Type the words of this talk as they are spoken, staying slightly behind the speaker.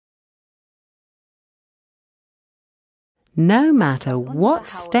No matter what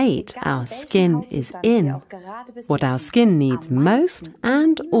state our skin is in, what our skin needs most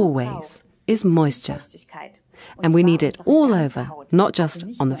and always is moisture. And we need it all over, not just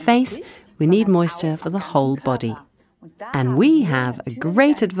on the face, we need moisture for the whole body. And we have a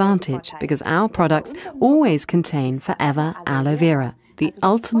great advantage because our products always contain forever aloe vera, the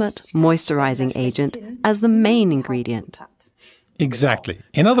ultimate moisturizing agent, as the main ingredient. Exactly.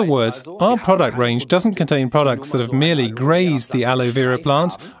 In other words, our product range doesn't contain products that have merely grazed the aloe vera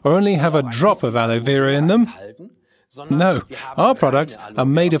plants or only have a drop of aloe vera in them. No, our products are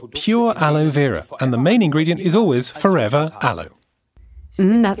made of pure aloe vera, and the main ingredient is always forever aloe.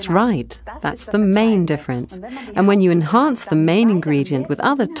 That's right. That's the main difference. And when you enhance the main ingredient with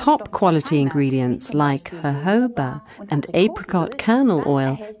other top-quality ingredients like jojoba and apricot kernel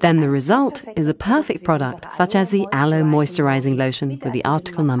oil, then the result is a perfect product, such as the Aloe Moisturizing Lotion with the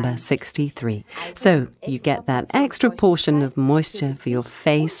article number 63. So you get that extra portion of moisture for your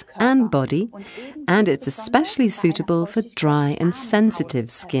face and body, and it's especially suitable for dry and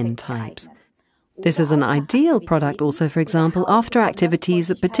sensitive skin types. This is an ideal product also, for example, after activities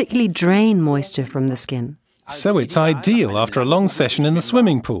that particularly drain moisture from the skin. So it's ideal after a long session in the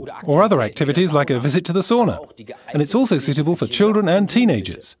swimming pool or other activities like a visit to the sauna. And it's also suitable for children and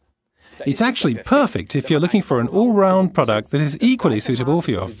teenagers. It's actually perfect if you're looking for an all-round product that is equally suitable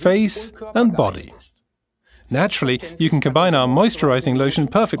for your face and body. Naturally, you can combine our moisturizing lotion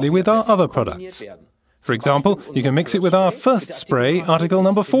perfectly with our other products. For example, you can mix it with our first spray, article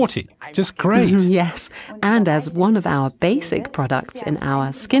number 40. Just great. Yes, and as one of our basic products in our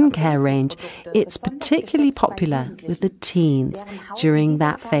skincare range, it's particularly popular with the teens during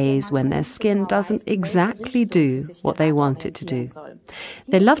that phase when their skin doesn't exactly do what they want it to do.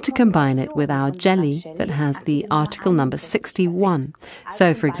 They love to combine it with our jelly that has the article number 61.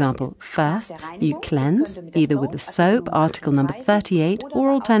 So, for example, first you cleanse either with the soap, article number 38,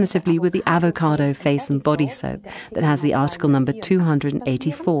 or alternatively with the avocado face and body soap that has the article number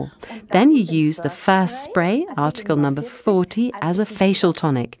 284. Then you use the first spray, article number 40, as a facial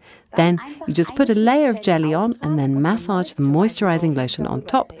tonic. Then you just put a layer of jelly on and then massage the moisturizing lotion on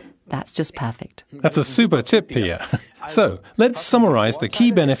top. That's just perfect. That's a super tip, Pia. So, let's summarize the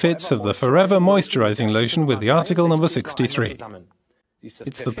key benefits of the Forever Moisturizing Lotion with the article number 63.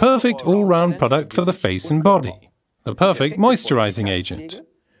 It's the perfect all-round product for the face and body. The perfect moisturizing agent,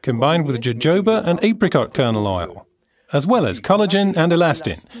 combined with jojoba and apricot kernel oil, as well as collagen and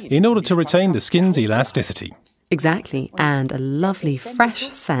elastin, in order to retain the skin's elasticity. Exactly, and a lovely fresh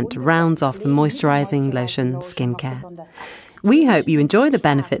scent rounds off the moisturizing lotion skincare. We hope you enjoy the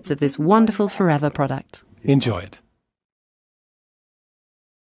benefits of this wonderful Forever product. Enjoy it.